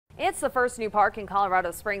It's the first new park in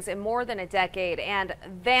Colorado Springs in more than a decade, and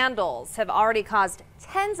vandals have already caused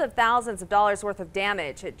tens of thousands of dollars worth of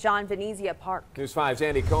damage at John Venezia Park. News 5's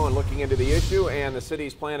Andy Cohen looking into the issue and the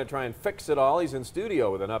city's plan to try and fix it all. He's in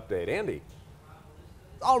studio with an update. Andy.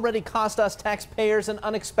 Already cost us taxpayers an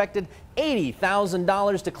unexpected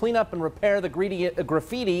 $80,000 to clean up and repair the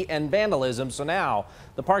graffiti and vandalism. So now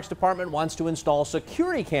the Parks Department wants to install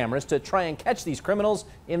security cameras to try and catch these criminals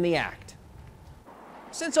in the act.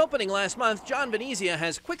 Since opening last month, John Venezia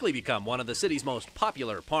has quickly become one of the city's most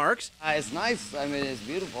popular parks. It's nice. I mean, it's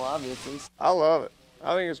beautiful, obviously. I love it.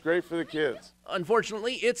 I think it's great for the kids.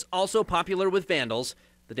 Unfortunately, it's also popular with vandals.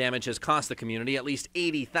 The damage has cost the community at least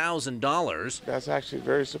 $80,000. That's actually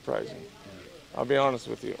very surprising. I'll be honest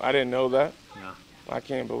with you. I didn't know that. Yeah. I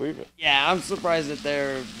can't believe it. Yeah, I'm surprised that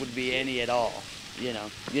there would be any at all.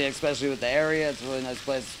 Yeah, especially with the area. It's a really nice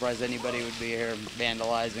place. Surprised anybody would be here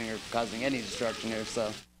vandalizing or causing any destruction here.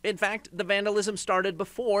 So. In fact, the vandalism started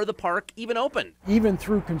before the park even opened. Even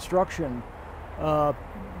through construction,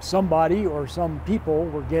 somebody or some people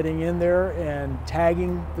were getting in there and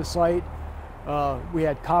tagging the site. We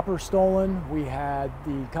had copper stolen. We had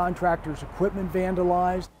the contractor's equipment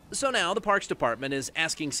vandalized. So now the Parks Department is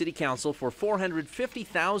asking City Council for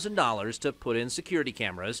 $450,000 to put in security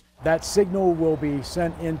cameras. That signal will be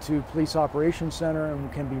sent into Police Operations Center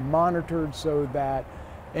and can be monitored so that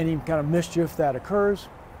any kind of mischief that occurs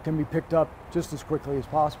can be picked up just as quickly as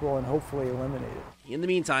possible and hopefully eliminated. In the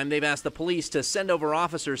meantime, they've asked the police to send over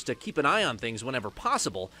officers to keep an eye on things whenever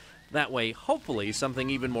possible. That way, hopefully, something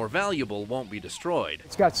even more valuable won't be destroyed.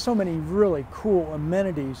 It's got so many really cool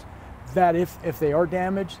amenities that if they are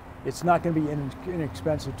damaged, it's not going to be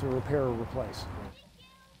inexpensive to repair or replace.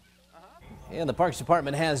 And the Parks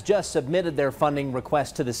Department has just submitted their funding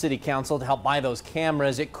request to the City Council to help buy those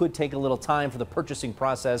cameras. It could take a little time for the purchasing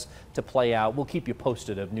process to play out. We'll keep you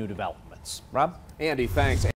posted of new developments. Rob? Andy, thanks.